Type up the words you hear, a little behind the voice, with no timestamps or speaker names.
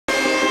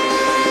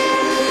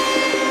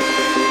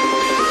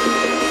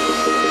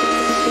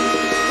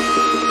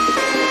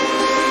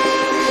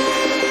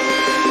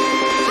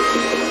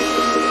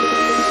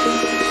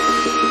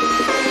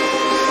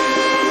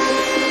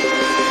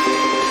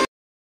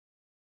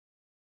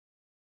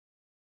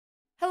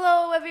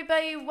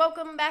everybody,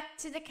 welcome back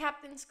to the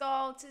Captain's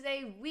Call.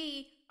 Today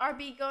we are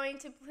going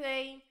to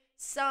play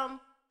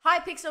some high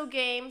pixel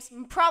games,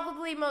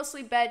 probably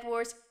mostly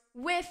Bedwars,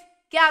 with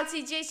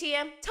Galaxy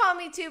JTM,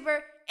 Tommy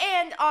Tuber,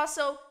 and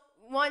also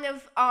one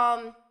of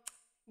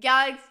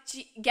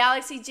Galaxy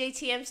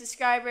JTM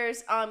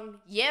subscribers,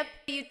 Yip.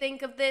 What do you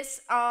think of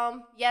this?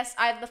 Yes,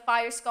 I have the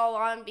fire skull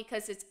on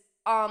because it's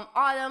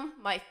autumn,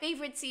 my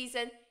favorite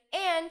season,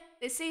 and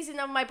the season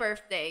of my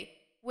birthday,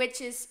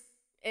 which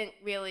isn't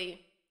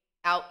really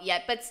out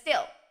yet, but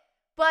still.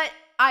 But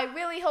I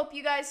really hope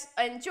you guys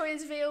enjoy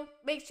this video.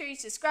 Make sure you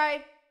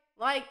subscribe,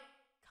 like,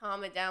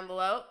 comment down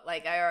below,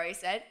 like I already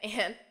said,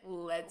 and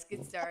let's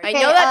get started. Okay,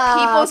 I know that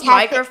people's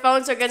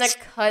microphones are gonna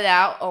cut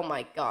out. Oh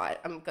my god,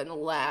 I'm gonna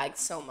lag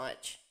so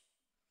much.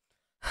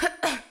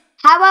 How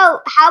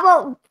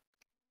about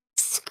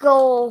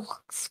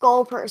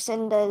skull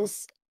person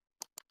does?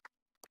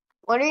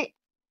 What are you?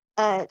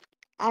 I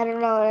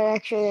don't know what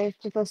actually they're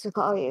supposed to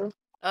call you.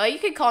 You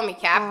can call me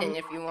Captain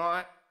if you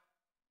want.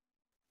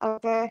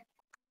 Okay.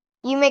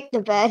 You make the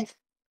bed.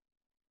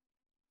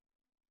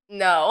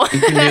 No.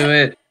 You can do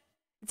it.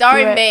 It's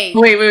already made.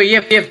 Wait,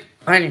 yep,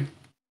 behind you.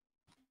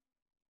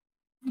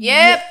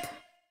 Yep.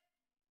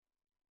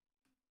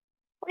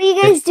 What are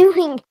you guys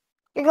doing?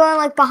 You're going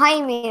like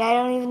behind me and I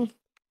don't even...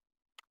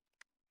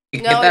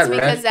 No, it's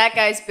because that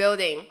guy's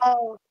building.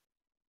 Oh.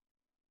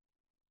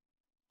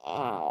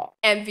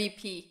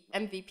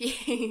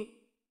 MVP.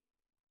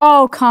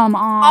 Oh, come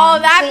on.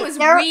 Oh, that was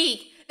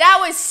weak. That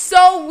was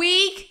so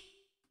weak.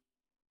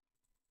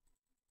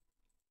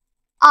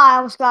 I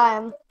almost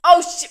got him.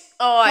 Oh, shit.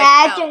 Oh,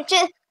 I fell.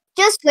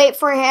 Just wait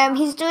for him.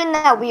 He's doing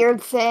that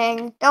weird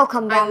thing. They'll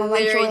come down I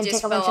eventually literally and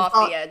just take a fell bunch of off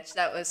fall. the edge.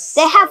 That was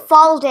They have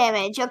fall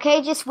damage,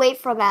 okay? Just wait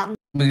for them.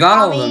 We got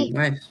all of them.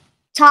 Nice.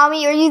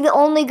 Tommy, are you the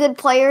only good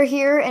player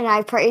here? And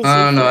I praise you.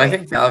 No, I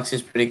think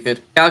Galaxy's pretty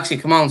good. Galaxy,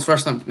 come on, let's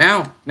rush them.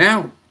 Now.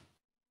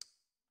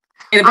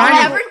 Hey,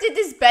 whoever did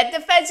this bed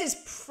defense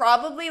is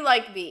probably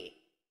like me.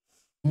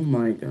 Oh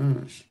my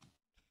gosh.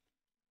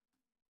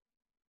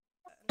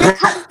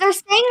 They're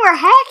saying we're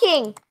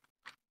hacking.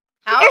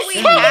 How are we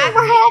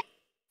hacking?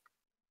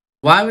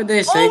 Why would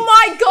they say? Oh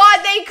my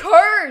god, they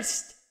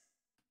cursed.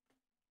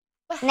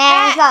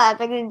 Nah, it's not that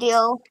big of a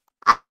deal.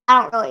 I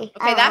don't really.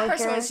 Okay, that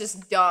person was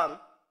just dumb.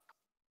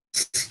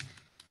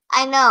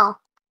 I know.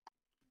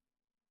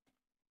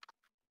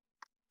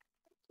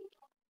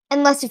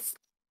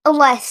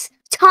 Unless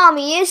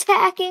Tommy is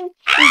hacking,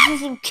 he's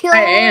using kill.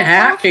 I ain't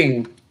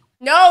hacking.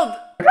 No.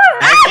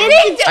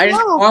 I just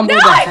comboed the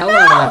hell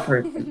out of that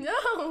person.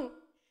 No.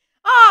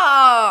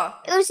 Oh.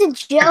 It was a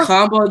joke. I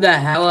comboed the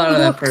hell out of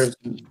that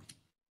person.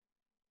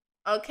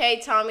 Okay,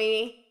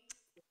 Tommy.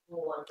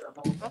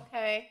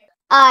 Okay.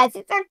 I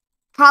think they're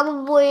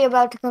probably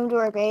about to come to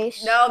our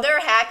base. No,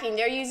 they're hacking.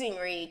 They're using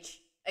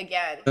reach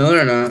again. No,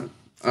 they're not.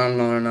 I don't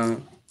know, they're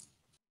not.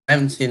 I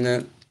haven't seen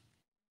that.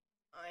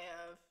 I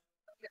have.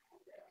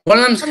 One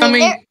of them's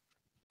coming.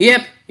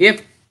 Yep.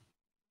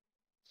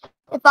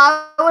 If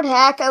I would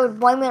hack, I would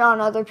blame it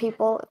on other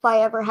people if I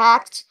ever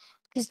hacked,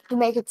 just to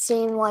make it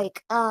seem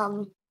like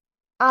I'm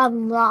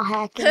not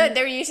hacking.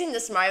 They're using the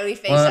smiley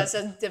face as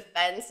a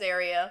defense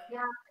area. Yeah.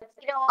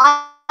 You know,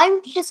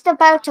 I'm just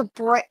about to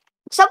break.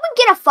 Someone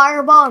get a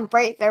fireball and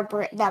break that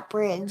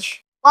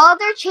bridge. While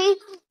they're chasing.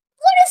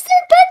 What is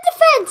their bed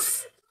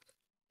defense?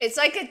 It's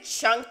like a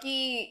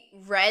chunky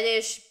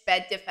reddish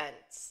bed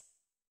defense.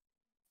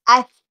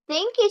 I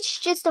think it's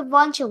just a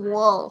bunch of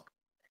wool.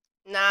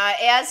 Nah,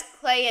 it has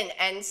clay and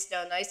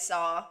endstone, I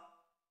saw.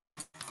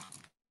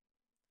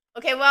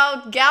 Okay,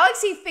 well,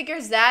 Galaxy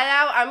figures that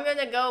out. I'm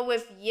gonna go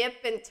with Yip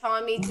and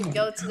Tommy to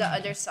go to the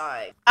other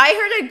side. I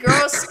heard a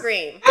girl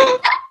scream.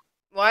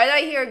 Why did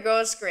I hear a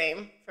girl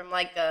scream from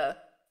like the...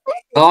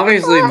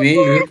 Obviously me.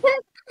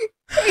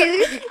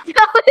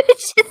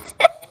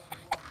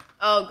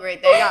 Oh,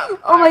 great, they got...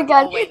 Oh my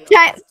god,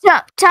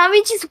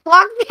 Tommy just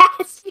walked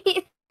past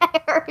me. I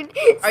heard.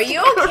 Are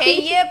you okay,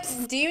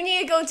 Yip? Do you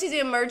need to go to the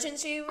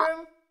emergency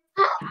room?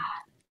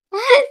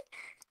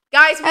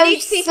 Guys, we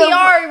need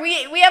CPR.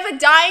 We have a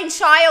dying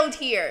child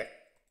here.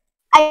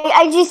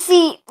 I just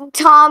see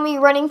Tommy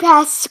running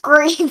past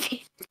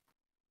screaming.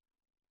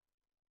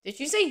 Did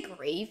you say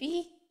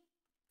gravy?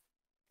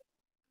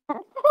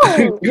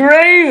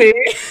 Gravy.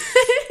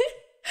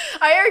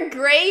 I heard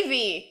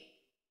gravy.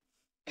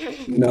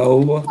 No.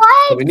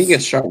 What? We need to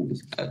get sharp on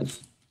these guys.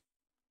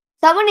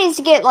 Someone needs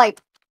to get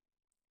like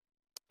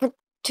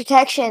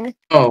protection.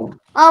 Oh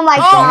my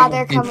god,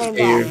 they're coming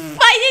back. I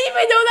didn't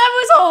even know that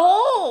was a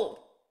hole.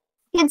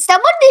 Can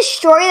someone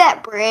destroy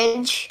that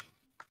bridge?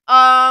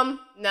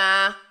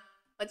 Nah.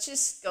 Let's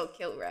just go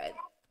kill Red.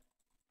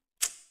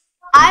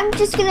 I'm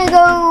just gonna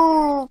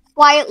go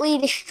quietly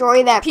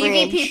destroy that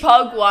bridge. PvP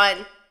Pug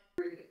 1.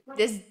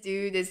 This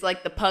dude is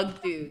like the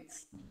pug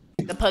dudes.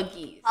 The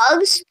puggies.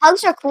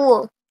 Pugs are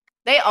cool.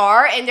 They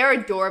are, and they're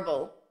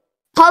adorable.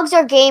 Pugs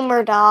are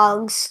gamer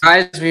dogs.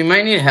 Guys, we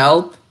might need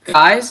help.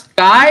 Guys?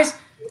 Why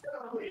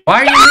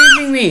are you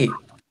leaving me?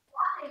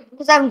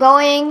 Because I'm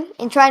going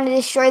and trying to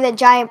destroy that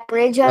giant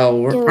bridge up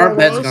Oh, to our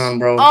bed's base. gone,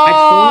 bro. Oh,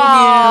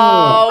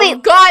 I told you.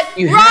 Wait. God!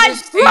 You Run! had to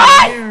stay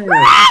Run! there.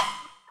 Run!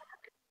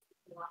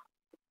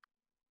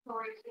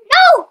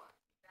 No!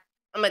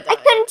 I'm gonna I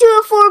die. couldn't do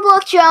a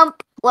 4-block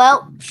jump.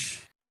 Well,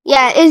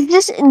 yeah,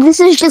 this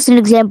is just an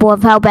example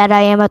of how bad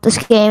I am at this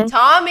game.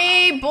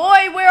 Tommy,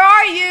 boy, where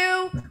are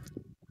you?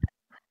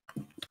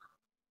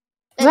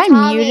 Was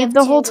I muted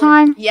the whole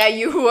time? Yeah,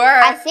 you were.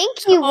 I think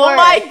you were. Oh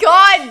my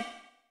God!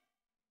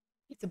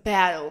 It's a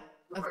battle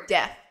of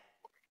death.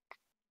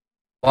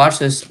 Watch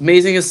this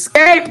amazing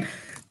escape.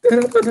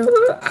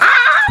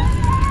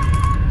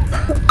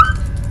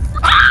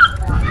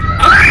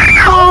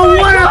 Oh,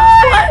 what a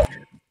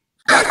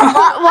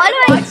Why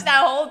do I Watch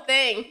that whole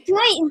thing. do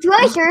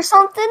I hear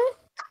something?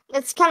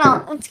 It's kind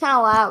of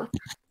loud.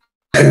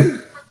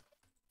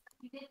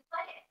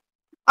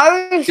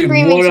 I was Dude,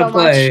 screaming what a so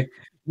play. much.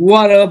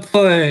 What a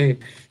play.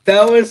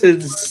 That was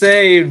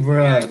insane,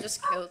 bro. Yeah, I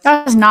just killed.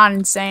 That was not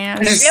insane.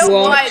 I just It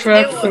block was,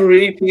 trapped it was.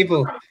 3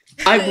 people.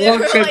 I There block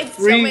were trapped like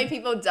so 3 many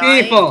people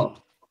dying. people.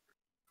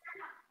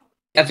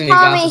 Captain, you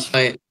got Tommy. this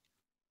fight.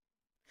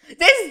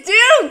 This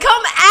dude,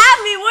 come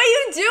at me! What are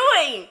you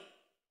doing?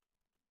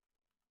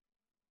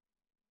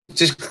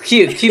 Just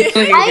keep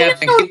clicking, I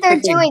Captain. know what Keep they're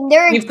clicking. doing.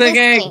 They're Keep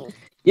clicking. existing.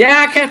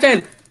 Yeah,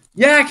 Captain.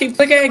 Yeah, keep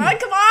clicking. Come on,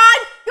 come on!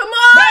 Come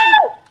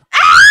on!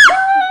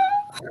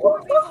 Ah!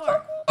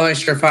 4v4. Oh,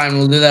 sure, fine.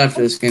 We'll do that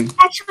after this game.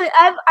 Actually,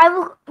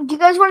 do you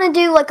guys want to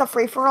do like a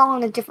free for all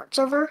on a different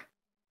server?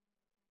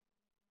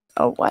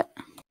 Oh, what?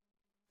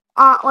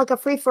 Like a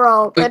free for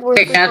all.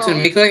 Okay, Captain,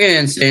 make like an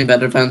insane bed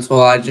defense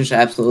while I just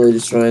absolutely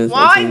destroy this.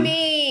 Why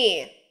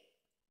me?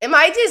 Am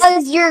I just...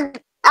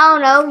 Because I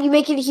don't know, you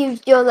make it a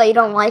huge deal that you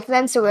don't like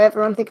them, so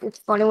everyone thinks it's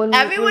funny when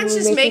Everyone's we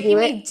just make you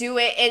making me do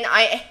it, and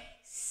I...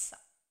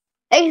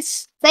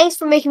 Thanks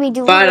for making me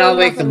do it. Fine, I'll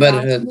make the bed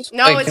defense.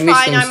 No, Like, it's give me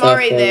fine. some I'm stuff,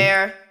 already though.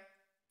 there.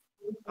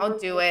 I'll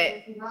do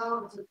it.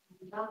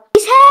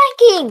 He's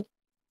hacking!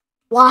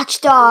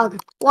 Watchdog,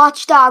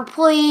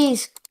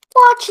 please.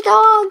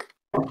 Watchdog,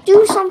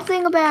 do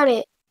something about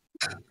it.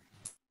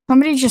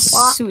 Somebody just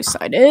What?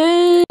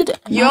 suicided.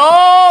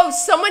 Yo,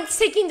 someone's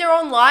taking their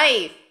own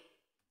life.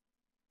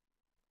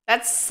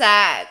 That's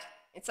sad.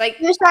 It's like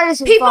Suicide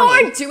is people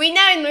funny. are doing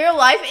that in real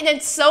life, and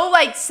it's so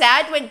like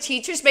sad when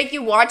teachers make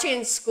you watch it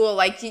in school.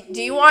 Like,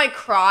 do you want to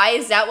cry?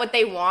 Is that what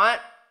they want?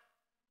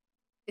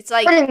 It's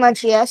like Pretty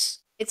much, yes.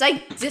 it's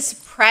like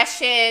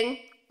depression.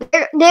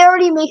 They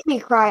already make me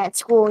cry at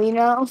school, you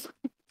know?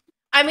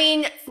 I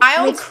mean, I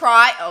don't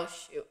cry. Oh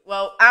shoot.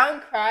 Well, I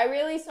don't cry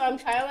really, so I'm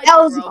kind of like That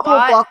a was a cool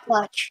robot. block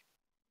clutch.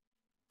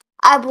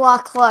 I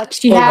block clutch.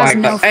 She Oh has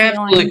my no God. I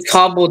absolutely feelings.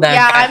 cobbled that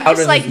Yeah, guy I'm out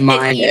just of like his an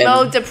mind.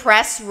 emo, and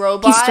depressed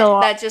robot still-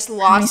 that just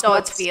lost all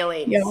its sucks.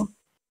 feelings. Yo.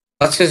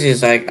 That's because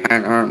he's like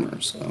iron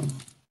armor, so.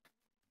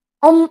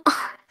 Why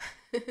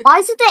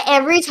is it that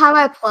every time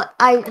I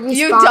respawn,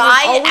 You there's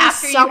die always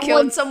after you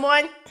killed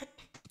someone?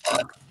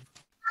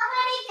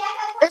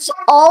 There's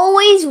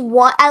always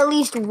at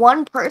least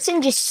one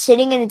person just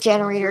sitting in a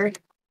generator.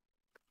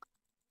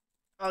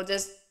 Oh,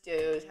 this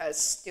dude has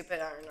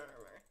stupid iron armor.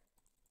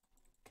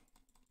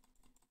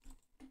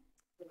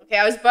 Okay,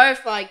 I was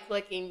butterfly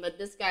clicking, but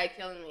this guy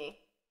killed me.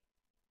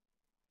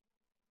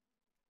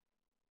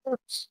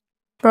 Oops.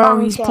 Bro,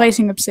 he's Okay.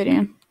 placing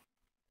obsidian.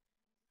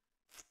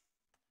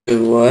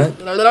 Dude, what?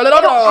 I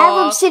don't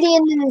have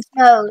obsidian in this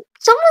mode.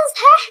 Someone's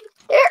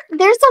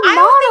there's a I mod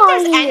don't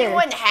on think there's here.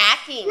 anyone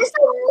hacking. There's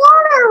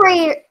a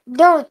moderator.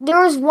 No, there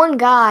was one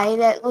guy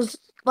that was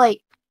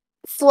like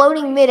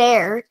floating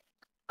midair,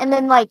 and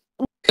then like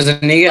Because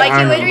then you get Like, he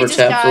iron literally armor just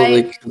to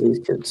absolutely died. kill these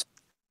kids.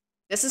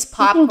 This is you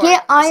popcorn. can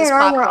get This is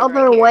iron armor popcorn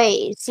other right here.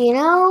 ways. You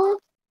know,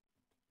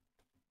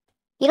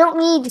 you don't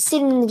need to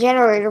sit in the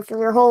generator for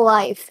your whole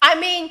life. I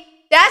mean,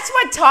 that's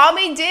what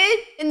Tommy did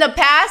in the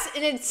past,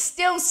 and it's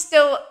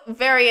still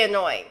very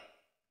annoying.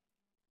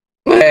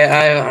 Wait,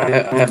 I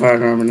have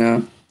iron armor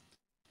now.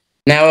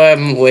 Now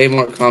I'm way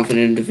more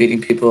confident in defeating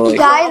people. Like,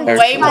 guys I'm Iron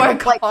way Armor. more kind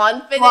of, like,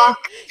 confident. block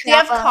Do you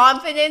have Java.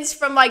 confidence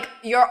from like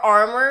your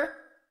armor?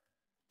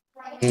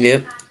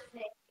 Yep.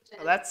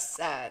 Oh, that's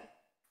sad.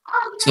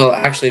 So I'll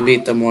actually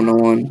beat them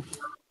 1-1.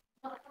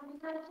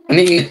 I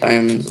need to get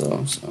diamonds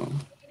though, so.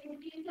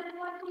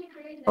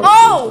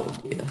 Oh!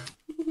 Yeah.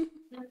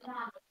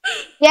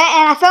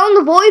 Yeah, and I found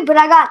the void, but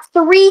I got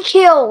 3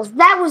 kills.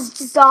 That was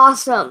just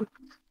awesome.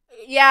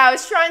 Yeah, I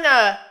was trying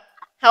to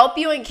help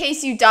you in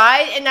case you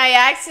died, and I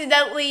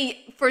accidentally,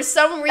 for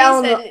some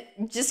Fell in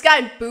reason, just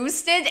got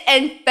boosted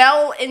and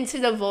fell into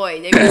the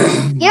void. It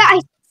was- Yeah, I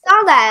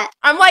saw that.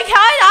 I'm like, how did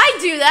I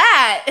do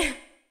that?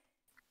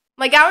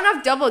 Like, I don't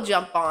have double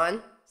jump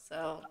on,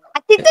 so. I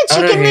think the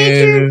Outta chicken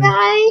nature here.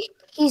 guy,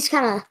 he's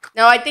kind of.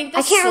 No, I think the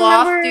I can't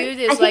sloth remember. dude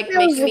I is think like that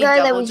was making the me guy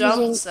that double was jump,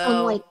 using,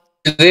 so. like,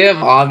 Do they have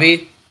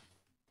obby?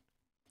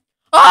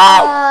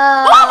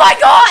 Oh! Oh my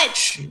god!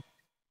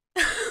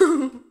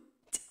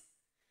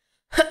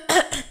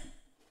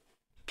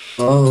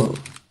 Oh.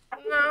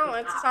 Now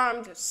it's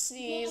time to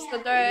seize the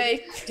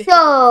day.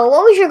 So,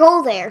 what was your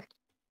goal there?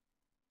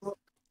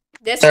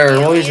 This Sir,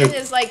 what is alien your-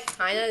 is like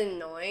kind of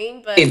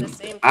annoying, but at the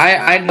same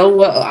time, I know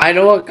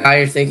what guy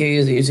you're thinking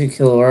is using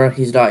Killora.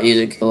 He's not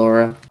using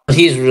Killora, but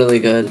he's really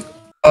good.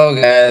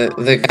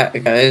 Okay,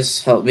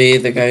 guys, help me.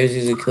 The guy who's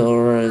using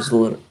Killora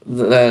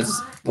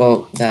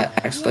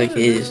that acts like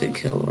he is using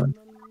Killora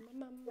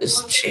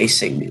is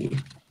chasing me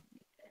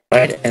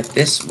right at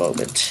this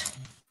moment.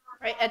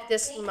 right at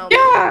this moment,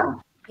 Yeah.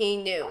 he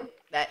knew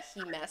that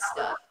he messed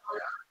up.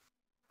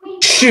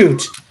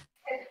 Shoot.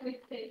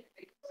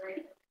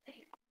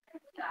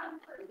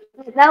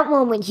 At that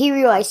moment, he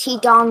realized he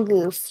dong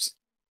goofed.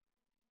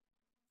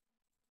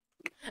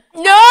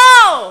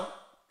 No!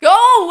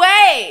 Go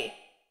away!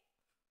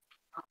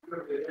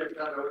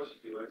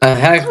 The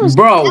heck,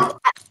 bro?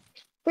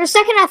 For a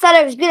second, I thought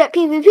I was good at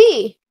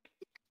PvP.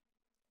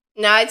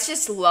 Nah, it's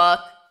just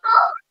luck.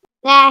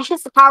 Nah, it's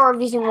just the power of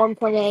using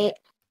 1.8.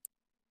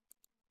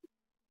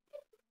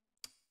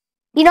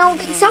 You know,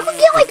 can someone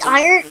get like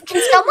iron?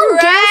 Can someone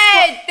get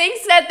us? Red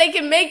thinks that they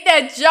can make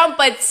that jump,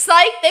 but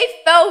psych, they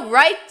fell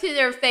right to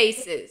their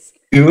faces.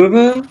 Two of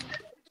them?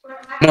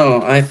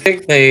 No, I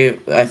think they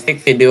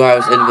do. I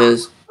was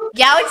invis.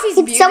 Galaxy's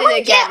Can muted someone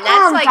again. get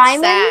That's like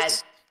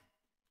diamonds?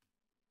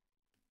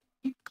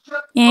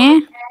 sad. Yeah.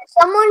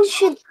 Someone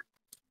should.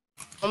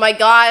 Oh my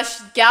gosh,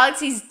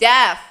 Galaxy's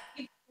deaf.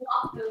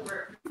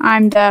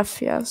 I'm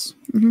deaf, yes.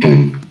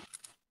 Mhm.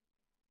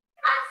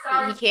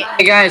 He can't.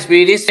 Hey guys, we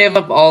need to save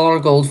up all our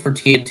gold for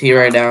TNT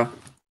right now.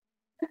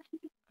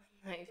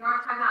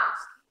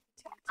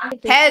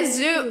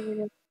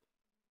 Pezu.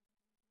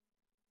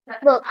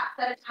 Look,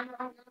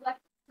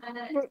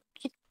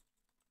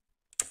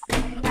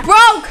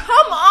 Bro,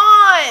 come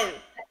on!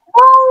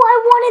 oh,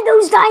 I wanted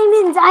those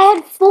diamonds. I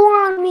had 4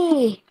 on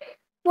me.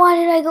 Why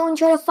did I go and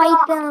try to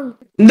fight them?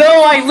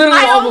 No, I literally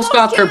I almost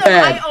got their killed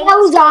him. I bed. almost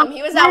was killed on- him.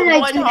 He was How at did I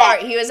 1 do that?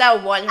 heart. He was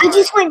at 1 heart. I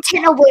just went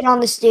 10 away on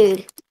this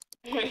dude.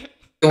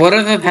 One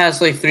of them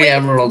has like 3 Wait,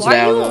 emeralds why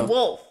now, are you a though.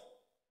 wolf?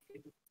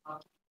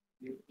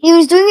 He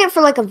was doing it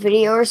for like a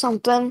video or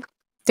something.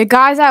 The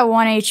guy's at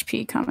 1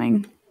 HP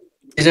coming.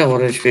 He's at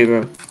 1 HP,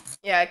 bro.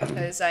 Yeah,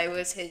 because I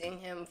was hitting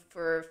him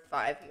for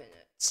 5 minutes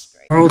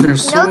straight. Bro, they're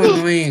so No, they-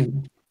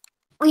 annoying.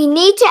 We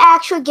need to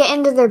actually get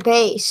into their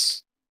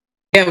base.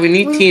 Yeah, we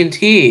need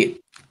TNT.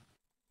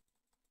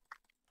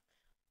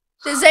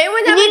 Does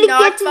anyone We have need a to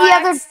get to the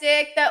knockback other-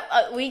 stick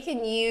that we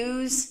can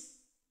use?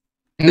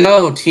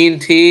 No,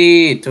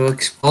 TNT to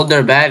explode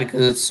their bed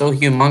because it's so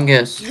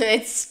humongous.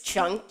 It's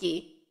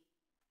chunky.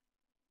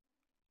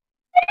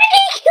 Why did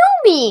he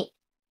kill me?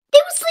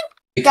 It was like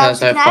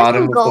Because I Can I fought have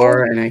him some gold?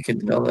 before and I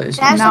could build it.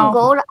 that's some No.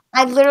 gold.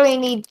 I literally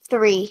need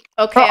 3.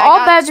 Okay, Bro, I all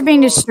got beds are some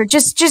being gold. destroyed.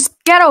 Just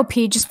get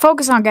OP. Just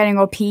focus on getting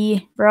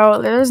OP,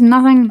 bro. There's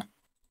nothing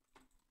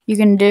you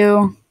can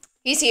do.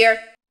 He's here.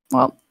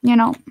 Well, you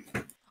know.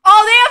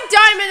 Oh, they have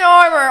diamond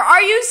armor.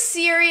 Are you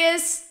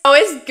serious? Oh,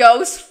 is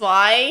Ghost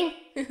flying?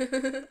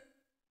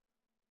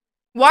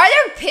 Why are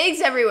there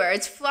pigs everywhere?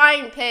 It's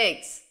flying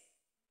pigs.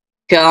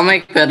 Okay, I'll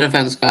make bed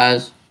defense,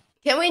 guys.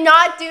 Can we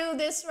not do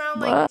this round?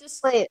 Like, What?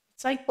 just Wait,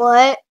 it's like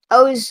what?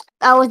 I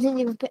wasn't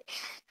even.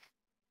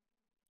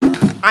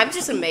 I'm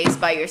just amazed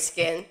by your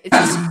skin. It's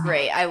just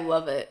great. I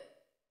love it.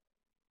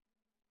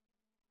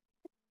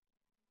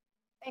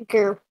 Thank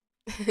you.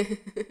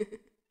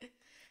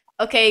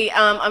 Okay,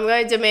 I'm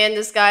gonna demand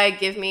this guy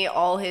give me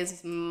all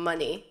his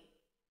money.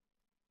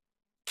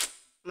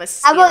 How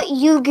Steal. about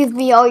you give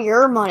me all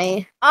your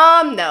money?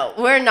 No,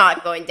 we're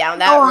not going down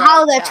that Oh, road.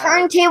 how the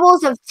child.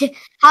 turntables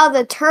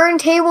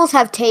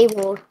have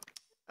tabled.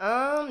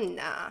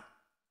 Nah.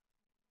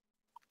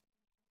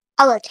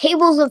 How the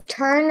tables of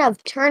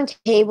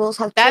turntables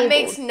have That tabled.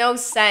 makes no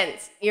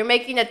sense. You're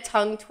making a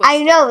tongue twister.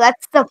 I know,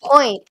 that's the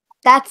point.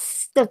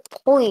 That's the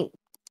point.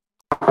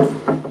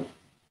 I'm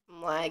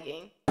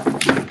lagging.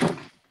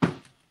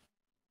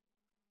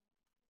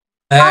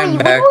 Bonnie, I'm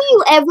when back. will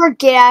you ever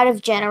get out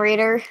of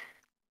generator?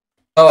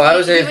 Oh, I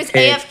was He AFK. was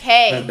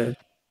AFK. My bad.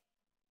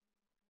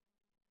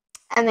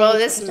 I mean, Bro,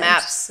 this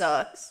map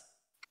sucks.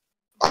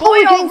 Oh, Boy,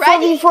 we're doing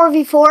already?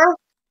 4v4v4?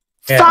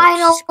 Yeah.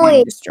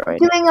 Finally, Destroyed.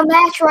 doing a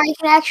match where I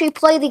can actually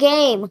play the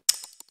game.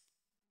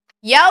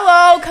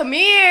 Yellow, come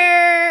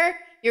here.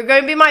 You're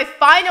going to be my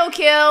final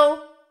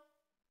kill.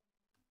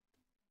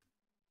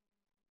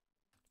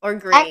 Or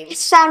That green.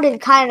 just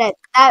sounded kind of.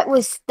 That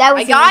was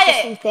I an got it.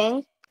 interesting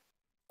thing.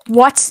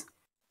 What?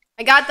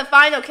 I got the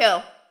final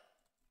kill.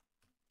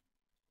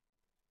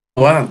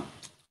 Wow.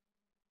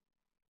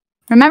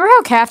 Remember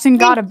how Captain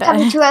got a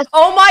Coming bed? to us.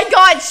 Oh my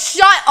god,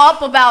 shut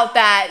up about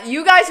that.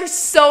 You guys are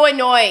so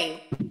annoying.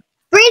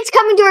 Green's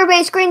coming to our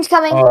base. Green's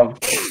coming. Oh,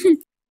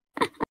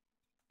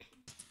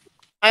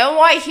 I don't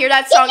want to hear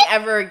that song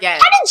ever again.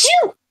 How did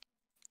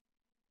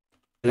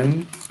you?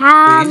 him,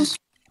 Um, please.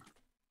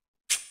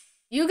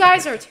 You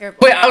guys are terrible.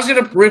 Wait, I was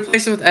gonna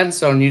replace it with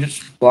Endstone. You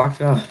just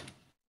blocked it off.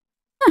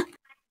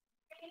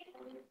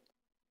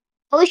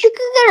 I wish you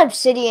could get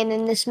obsidian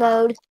in this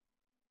mode.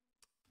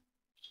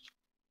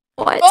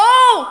 What?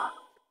 Oh!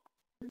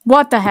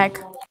 What the heck?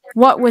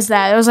 What was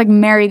that? It was like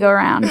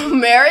merry-go-round.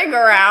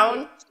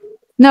 Merry-go-round.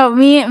 No,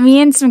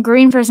 me and some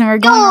green person were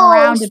going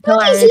around a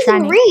pillar. Spooky's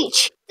using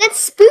reach. That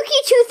spooky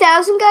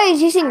 2000 guy is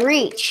using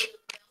reach.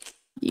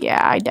 Yeah,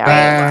 I doubt it.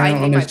 I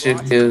let need me my see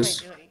blocks. who What am I is.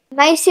 doing?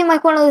 Might seem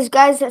like one of those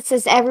guys that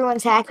says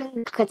everyone's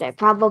hacking, because I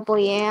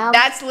probably am.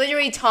 That's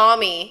literally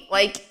Tommy.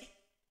 Like, in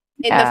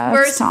Yeah, the that's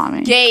first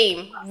Tommy.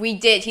 game we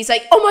did, he's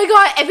like, oh my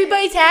god,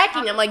 everybody's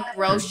hacking. I'm like,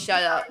 bro,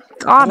 shut up.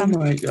 Got Oh him.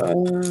 my god.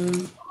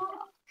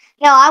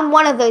 No, I'm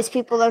one of those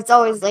people that's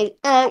always like,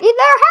 they're hacking!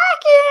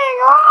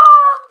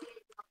 Ah!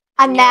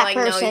 I'm And that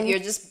you're like, person. no, you're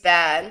just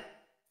bad.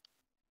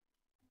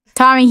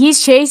 Tommy,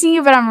 he's chasing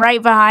you, but I'm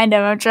right behind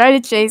him. I'm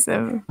trying to chase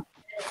him.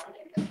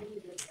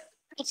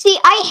 See,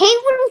 I hate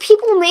when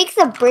people make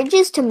the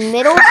bridges to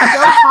middle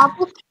so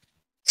complicated.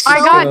 I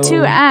got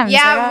 2 M's.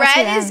 Yeah,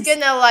 Red is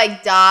gonna,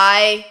 like,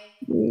 die.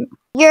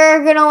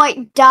 You're gonna,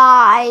 like,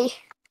 die.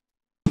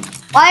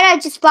 Why did I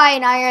just buy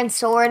an iron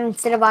sword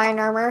instead of iron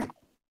armor?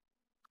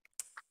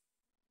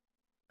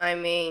 I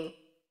mean,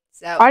 is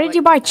that Why did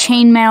you buy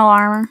chainmail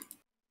armor?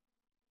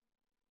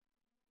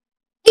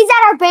 He's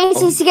at our base.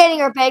 He's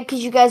getting our bed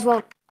because you guys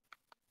won't.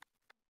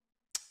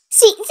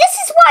 See, this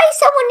is why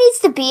someone needs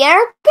to be at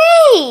our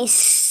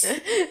base.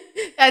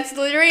 That's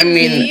literally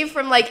me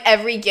from, like,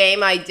 every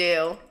game I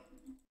do.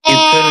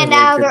 And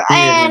now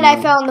I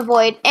fell in the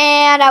void,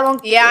 and I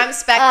won't. Yeah, I'm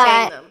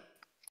spectating them.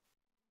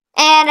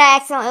 And I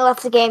accidentally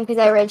left the game because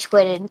I rage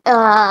quitted.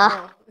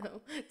 Oh,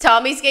 no.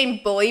 Tommy's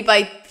getting bullied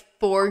by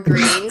 4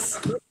 greens.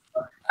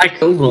 I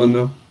killed one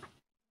though.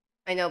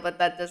 I know, but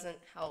that doesn't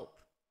help.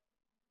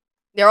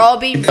 They're all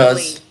being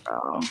bullied.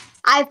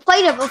 I've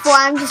played it before.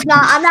 I'm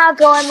not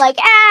going like,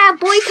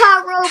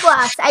 boycott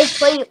Roblox. I've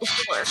played it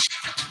before.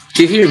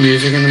 Do you hear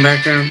music in the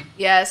background?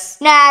 Yes.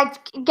 Nah,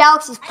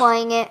 Galaxy's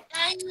playing it.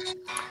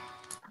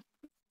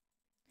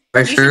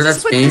 Are you You sure should that's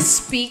just put me? the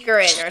speaker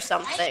in or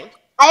something.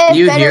 I have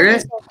You better hear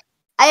it?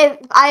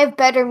 music. I have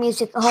better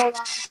music. Hold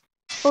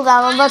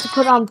on. I'm about to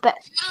put on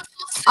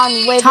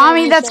way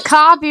Tommy, better that's music.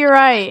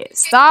 copyright.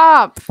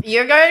 Stop.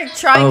 You're gonna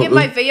try and get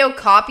my video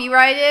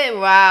copyrighted?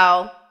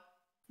 Wow.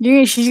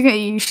 She's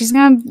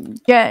gonna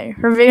get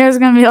her video's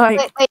gonna be like.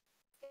 Wait.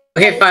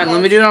 Okay, fine.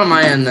 Let me do it on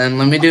my end then.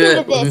 Let me do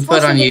it. Let me put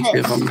it on Listen to YouTube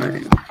this. on my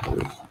end.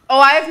 Oh,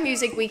 I have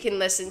music we can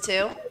listen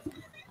to.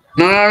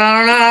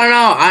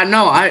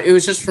 No. It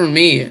was just for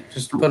me.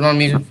 Just put on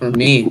music for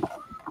me.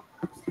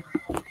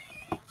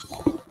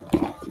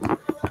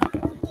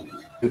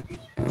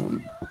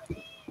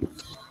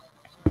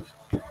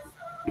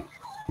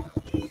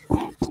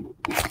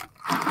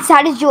 So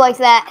how did you like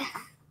that?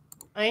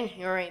 I didn't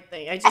hear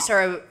anything. I just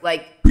heard,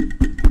 like,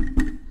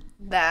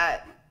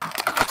 that.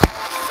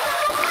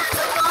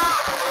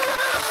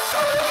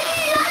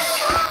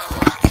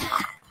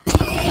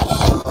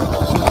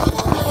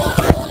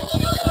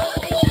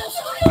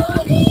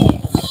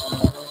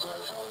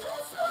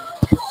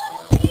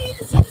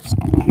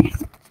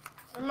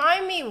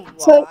 Remind me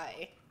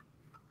why.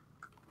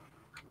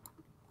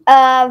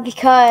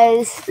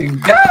 Because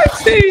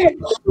Galaxy!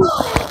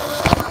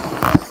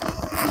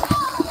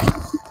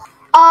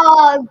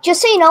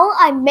 just so you know,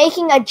 I'm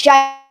making a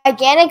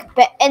gigantic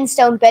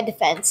endstone bed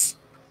defense.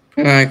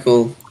 Alright,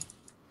 cool.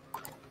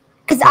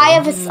 Because I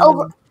have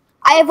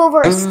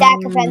over a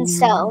stack of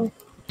endstone.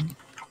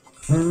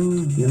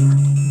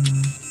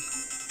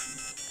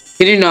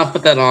 Can you not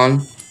put that on?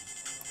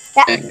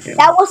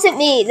 That wasn't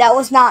me. That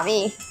was not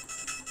me.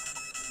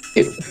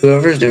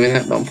 Whoever's doing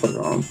that, don't put it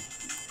on.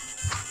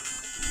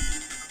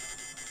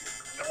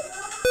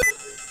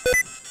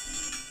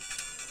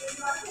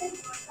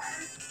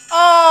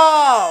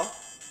 Oh!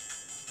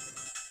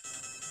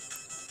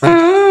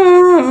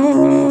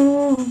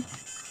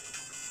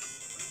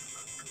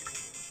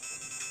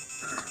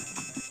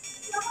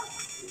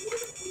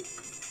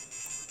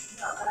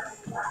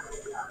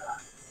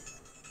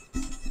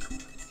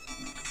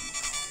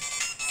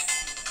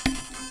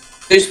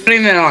 Who's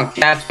putting that on?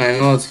 Cats, man.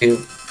 No, it's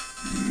you.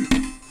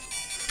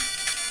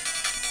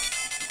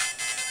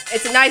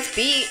 It's a nice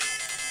beat.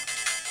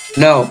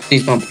 No,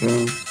 please don't put it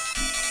on.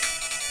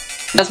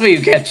 That's what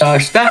you get,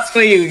 Josh. That's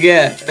what you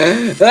get.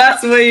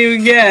 That's what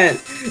you get.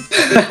 So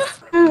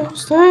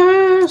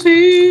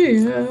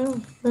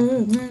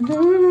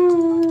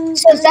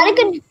is that a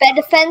good bed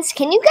defense?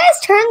 Can you guys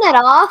turn that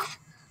off?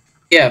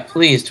 Yeah,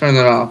 please turn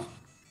that off.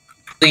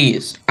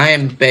 Please. I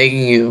am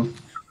begging you.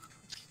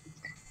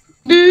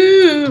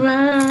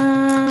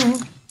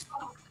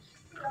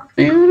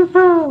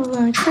 Beautiful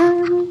like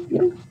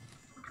that.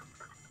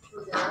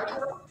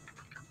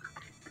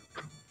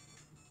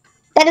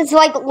 That is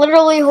like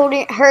literally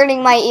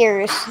hurting my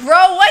ears.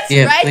 Bro, what's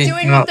Red please,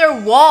 doing no. with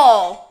their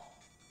wall?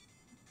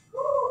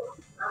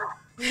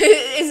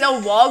 Is a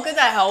wall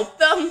gonna help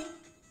them?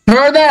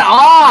 Turn that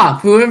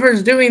off!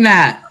 Whoever's doing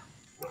that.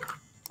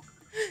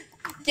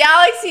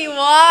 Galaxy,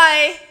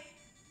 why?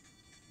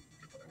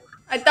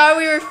 I thought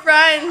we were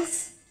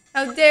friends.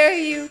 How dare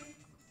you?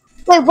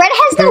 Wait, Red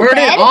has no Turn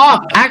bed? it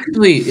off!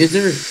 Actually, is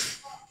there...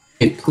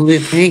 Okay,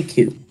 please, thank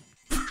you.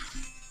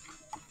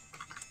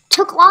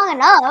 Took long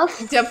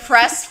enough.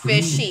 Depressed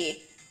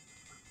fishy.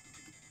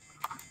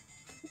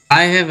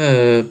 I have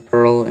a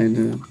pearl and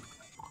a...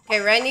 Okay,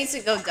 Red needs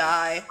to go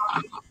die.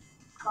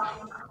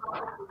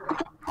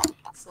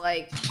 It's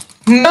like...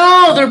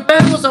 No, their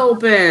bed was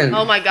open.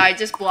 Oh my god, I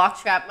just block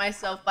trapped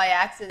myself by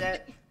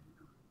accident.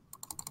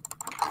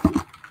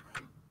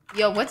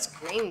 Yo, what's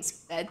Green's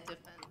bed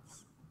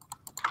defense?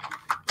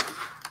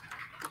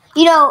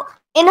 You know,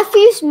 in a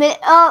few minutes.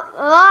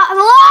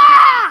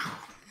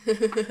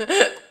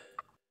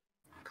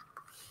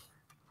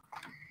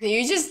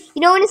 You just...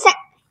 You know, in a sec,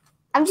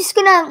 I'm just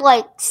gonna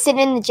like sit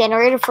in the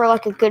generator for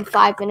like a good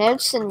 5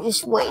 minutes and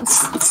just wait and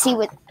see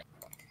what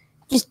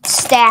just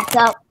stack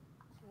up.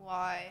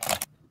 Why?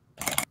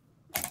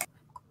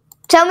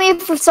 Tell me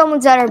if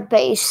someone's at our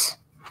base.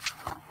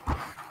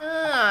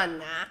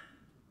 Nah.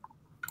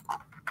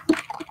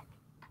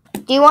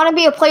 Do you want to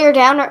be a player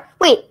down or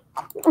wait?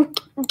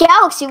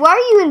 Galaxy, why are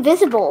you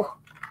invisible?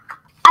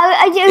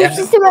 I was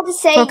just about to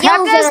say. So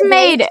Kevin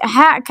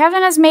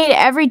has made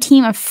every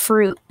team a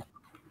fruit.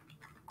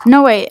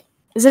 No wait,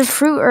 is it a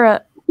fruit or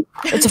a?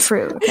 It's a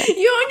fruit. Okay.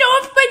 You don't know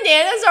if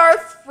bananas are a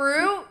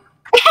fruit?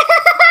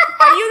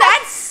 Are you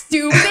that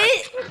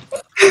stupid?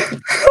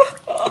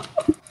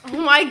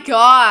 Oh my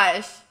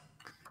gosh.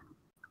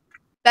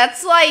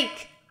 That's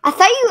like I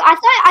thought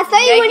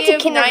you went to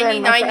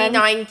kindergarten. My friend.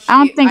 I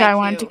don't think I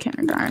went to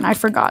kindergarten. I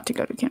forgot to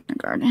go to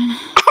kindergarten.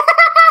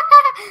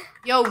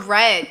 Yo,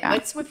 Red,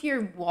 what's with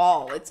your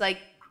wall? It's like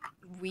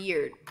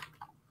weird.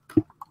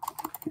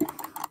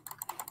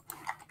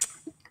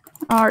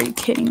 Oh, are you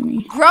kidding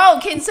me?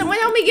 Bro, can someone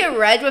help me get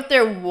Red with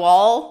their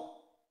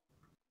wall?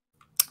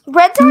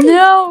 Red's already.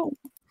 No.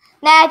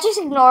 Nah, just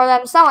ignore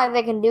them. It's not like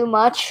they can do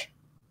much.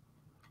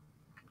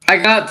 I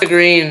got the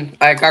green.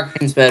 I got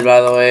Green's bed, by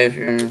the way. If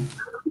you're... I'm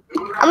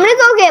gonna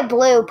go get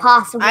blue,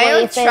 possibly. I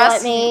don't if they let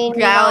trust me,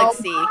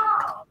 Galaxy. You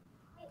know.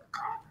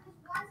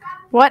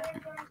 What?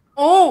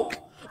 Oh!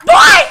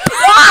 Why?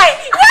 Why?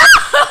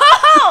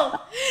 No!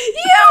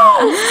 You!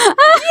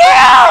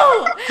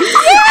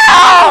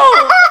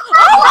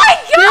 Oh my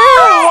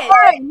god!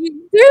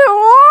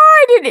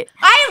 Why did it?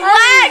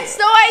 I lagged,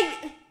 so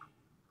I...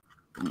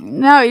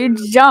 No, you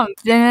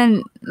jumped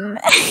and then.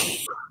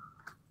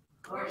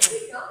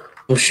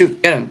 Oh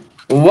shoot! Get him!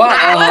 What?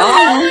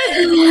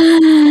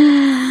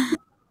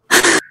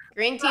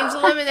 Green team's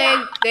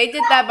eliminated. They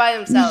did that by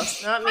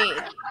themselves, not me.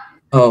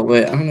 Oh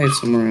wait, I'm gonna need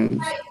some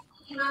rooms.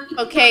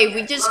 Okay,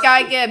 we just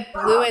gotta get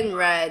blue and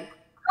red.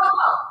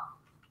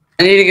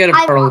 I need to get a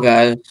pearl,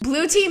 guys.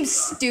 Blue team's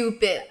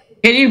stupid.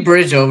 Can you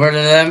bridge over to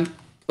them,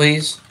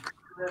 please?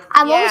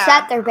 I'm almost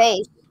at their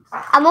base.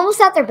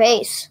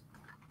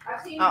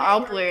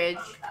 I'll bridge.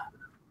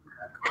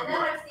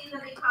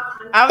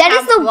 That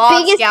is the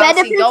biggest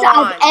benefit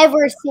I've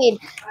ever seen.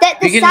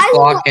 We can just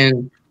block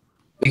in.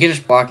 We can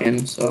just block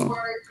in, so.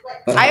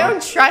 I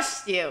don't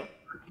trust you.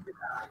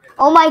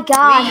 Oh my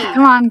god.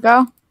 Come on,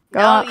 go. Go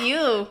No, up.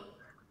 you.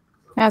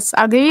 Yes,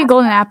 I'll give you a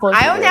golden apple.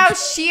 I don't have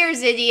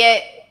shears,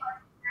 idiot.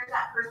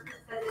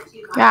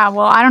 Yeah,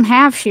 well, I don't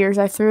have shears.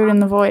 I threw it in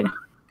the void.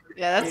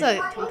 Yeah, that's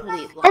a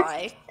complete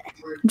lie.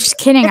 I'm just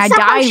kidding. I That's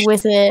not died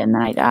with it, and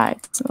then I died.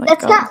 So, like,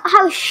 That's go. not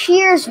how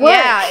shears work.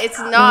 Yeah, it's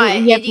not,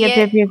 Yep.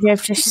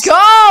 idiot. Just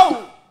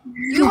Go!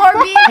 You are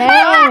being Hey.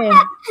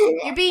 dumb.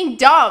 You're being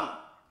dumb.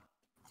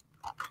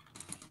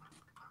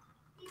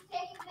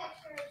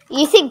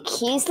 You think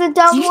he's the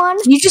dumb one?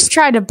 You just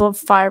tried to blow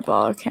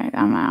fireball. Okay,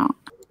 I'm out.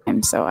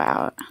 I'm so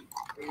out.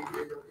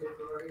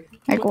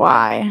 Like,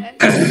 why?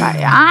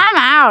 I'm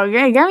out.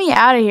 Get me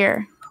out of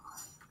here.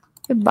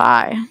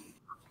 Goodbye.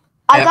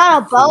 I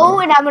got a bow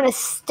and I'm gonna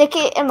stick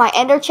it in my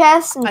ender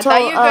chest until. I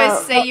thought you were going to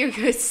say you're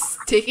going to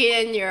stick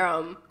it in your,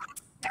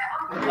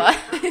 what?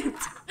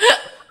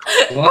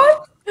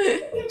 What?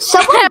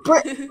 Someone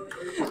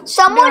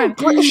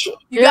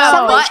You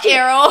got a butt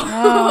arrow.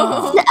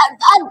 No.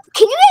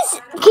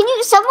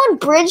 someone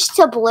bridge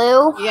to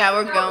blue? Yeah,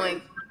 we're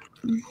going.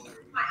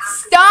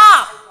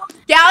 Stop!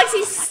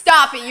 Galaxy,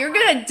 stop it. You're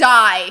going to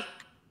die.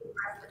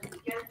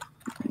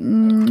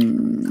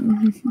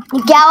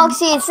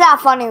 Galaxy, it's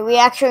not funny. We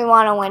actually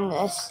want to win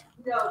this.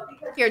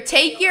 Here,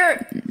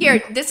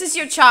 this is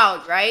your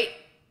child, right?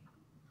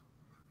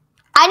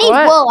 I need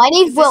What? wool. I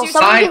need wool. your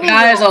Someone Alright, give me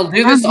guys, wool. I'll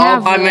do this all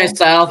by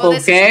myself, Well,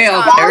 this is okay? your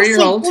I'll child. carry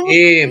your whole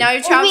team. Now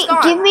your child's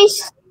gone. Give me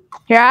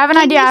Here, I have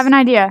an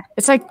idea.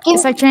 It's like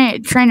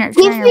trainer.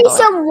 Give me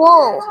some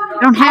wool. I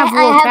don't have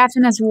wool.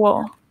 Captain has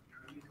wool.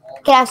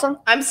 Can I have some?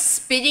 I'm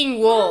spitting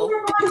wool.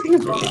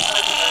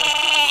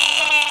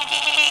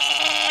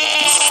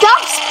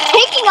 Stop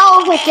taking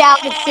all of it,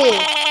 Galaxy.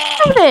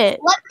 Stop it.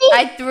 Let me.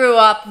 I threw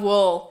up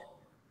wool.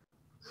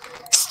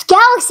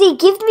 Galaxy,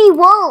 give me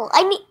wool.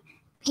 I need.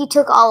 He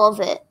took all of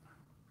it.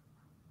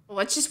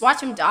 Let's just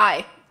watch him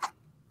die.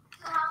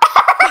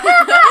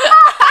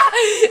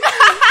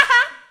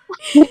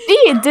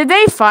 Did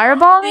they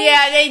fireball me?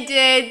 Yeah, they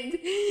did.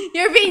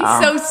 You're being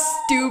so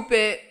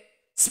stupid.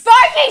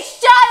 Sparky,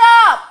 shut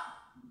up!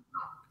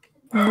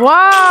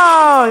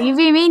 Whoa, you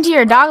be mean to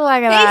your dog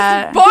like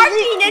that. He's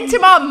barking into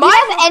my Do you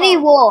microphone. have any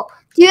wool?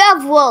 Do you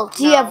have wool?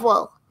 Do you have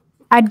wool?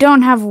 I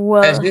don't have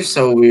wool. Guys, you're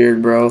so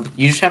weird, bro.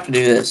 You just have to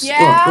do this.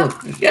 Yeah.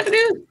 Look. You have to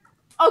do it.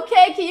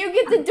 Okay, can you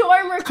get the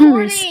dorm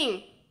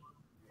recording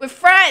with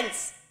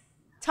friends?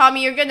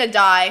 Tommy, you're gonna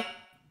die.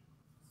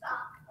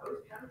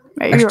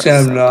 Actually,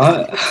 I'm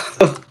not.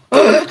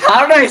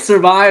 How did I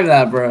survive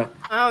that, bro?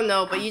 I don't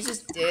know, but you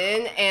just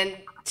did, and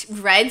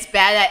Red's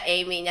bad at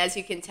aiming, as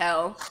you can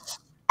tell.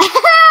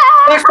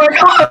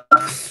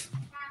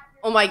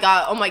 Oh my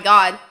god, oh my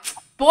god.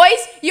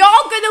 Boys,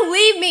 y'all gonna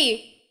leave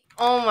me!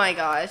 Oh my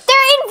gosh.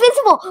 They're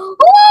invisible!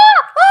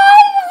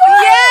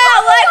 Yeah,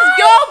 let's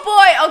go,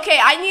 boy! Okay,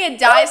 I need to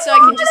die so I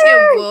can just get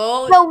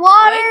wool. The water!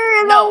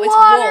 What? The No, it's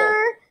water!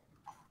 wool.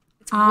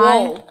 It's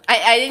wool.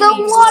 I didn't The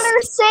need water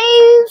wool.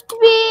 saved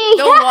me!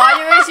 The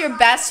water is your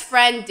best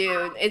friend,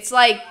 dude. It's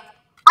like...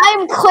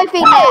 I'm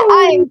clipping that.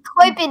 I am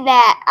clipping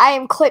that. I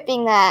am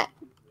clipping that.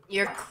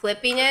 You're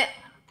clipping it?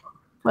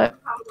 What?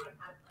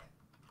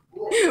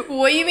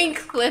 What do you mean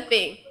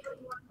clipping?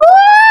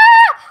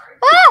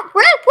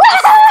 Red, I'm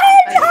gonna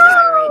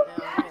die right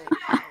now.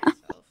 I'm gonna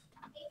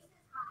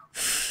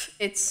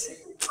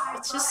kill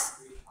myself.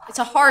 It's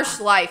a harsh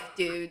life,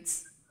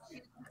 dudes.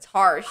 It's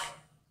harsh.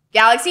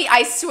 Galaxy,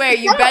 I swear,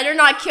 you better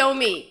not kill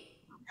me.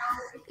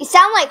 You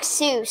sound like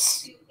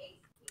Seuss.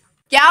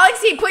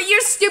 Galaxy, put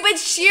your stupid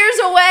shears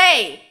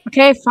away.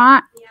 Okay,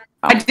 fine.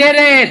 I did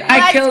it! I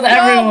Let's killed go.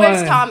 everyone!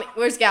 Where's Tommy?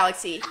 Where's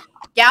Galaxy?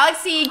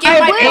 Galaxy, get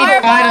my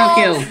final fireball.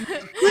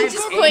 kill.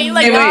 Just playing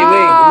like Hey, wait,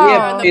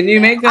 yeah, can you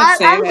make that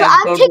same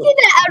I'm taking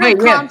that out of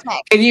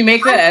context. Can you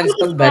make that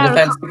endstone bed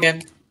defense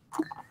again?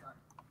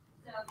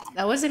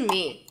 That wasn't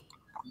me.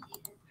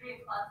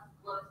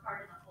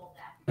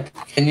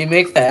 Can you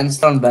make the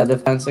endstone bed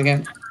defense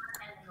again?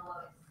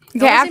 Okay,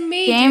 That after wasn't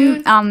me, the game,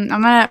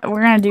 dude.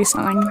 we're gonna do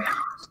something.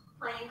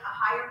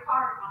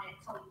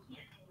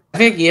 I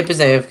think Yip is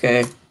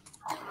AFK.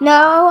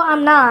 No,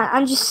 I'm not.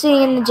 I'm just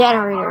sitting in the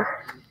generator.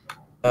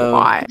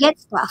 Why? Get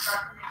stuff.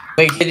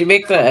 Wait, can you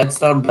make the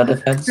endstone bed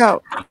defense?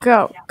 Go.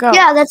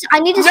 Yeah, that's. I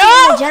need to sit in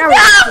No! the generator.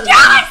 No!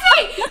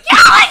 Galaxy!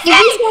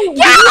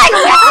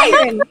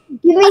 Galaxy!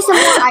 Give me some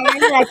more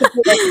iron and I can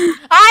do it.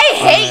 I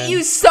hate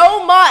you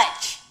so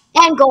much.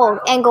 And gold.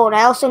 And gold.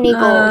 I also need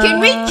gold. Can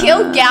we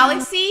kill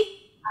Galaxy?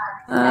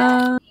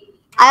 I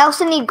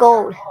also need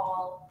gold.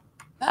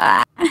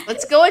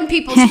 Let's go in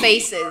people's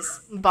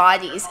faces,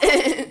 bodies.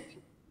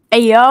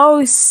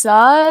 Ayo,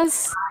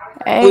 sus.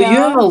 Well, you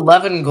have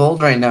 11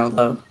 gold right now,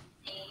 though.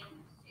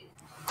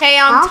 Hey,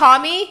 Huh?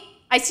 Tommy.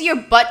 I see your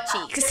butt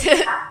cheeks.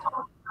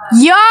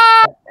 Yo!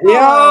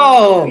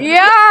 Yo!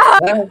 Yeah!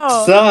 That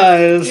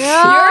sus. You're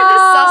the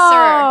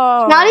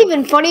susser. Not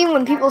even funny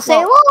when people say,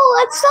 "Whoa,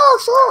 that's so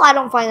slow." I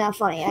don't find that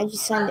funny. I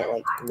just find it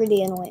like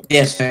really annoying.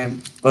 Yes,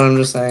 same. But I'm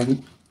just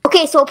saying.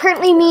 Okay, so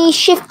apparently me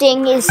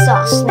shifting is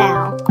sus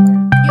now.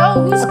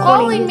 Yo, who's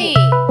calling me?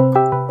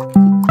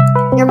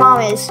 Your mom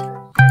is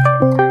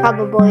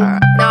probably.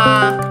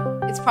 Nah,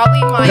 it's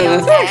probably my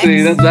That's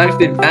ex.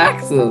 actually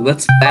facts, though.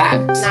 That's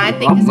facts. Nah, I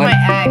think it's my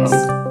ex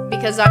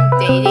because I'm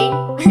dating.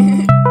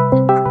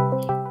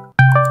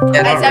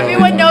 Yeah, As not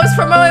everyone really. knows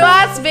from my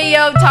last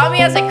video, Tommy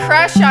has a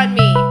crush on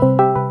me.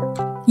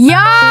 Yo!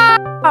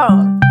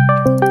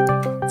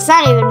 It's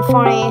not even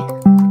funny.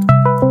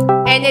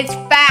 And it's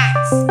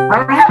facts. I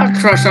don't have a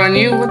crush on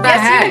you. What the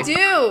heck? Yes, you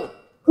do.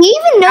 Do you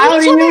even know How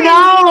each do other? you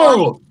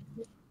know?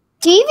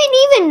 Do you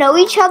even know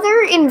each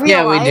other in real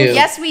Yeah, we life? do.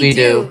 Yes, we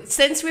do.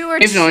 Since we were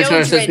We've known each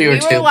other children, since we we were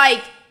were two.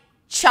 like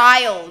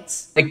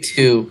childs. Like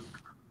 2.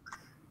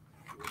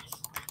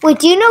 Wait,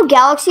 do you know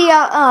Galaxy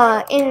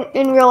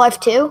in real life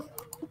too?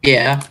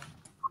 Yeah.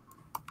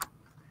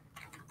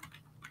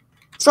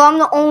 So I'm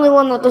the only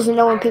one that doesn't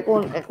know when people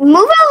move out of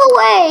the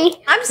way.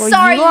 I'm Well,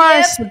 sorry, you are a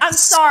Yip. I'm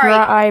sorry.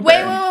 subscriber.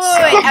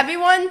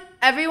 Wait.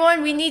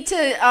 Everyone, we need to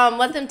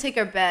let them take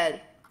our bed.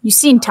 You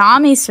seen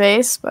Tommy's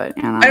face, but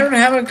you know. I don't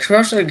have a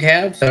crush on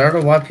Cabs. I don't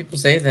know why people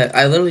say that.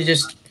 I literally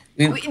just...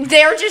 They're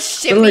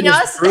just Literally shipping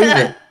just us. prove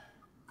it.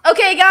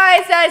 Okay,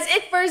 guys, that's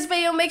it for this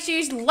video. Make sure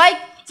you like,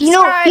 You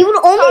know, subscribe, you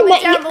would only comment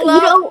met- down you below,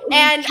 know,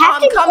 and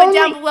Captain comment only-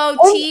 down below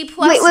oh, T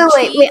plus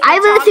wait. G I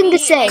have a thing to Tommy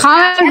say. and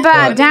Comment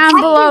Captain.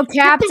 down below.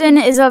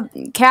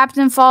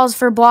 Captain falls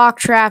for block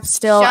trap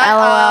still. Shut LOL.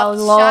 up,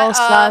 Lol. shut up,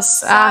 Sus.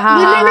 stop.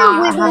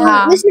 No,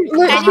 wait, listen, hear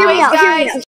me Anyways, out. guys,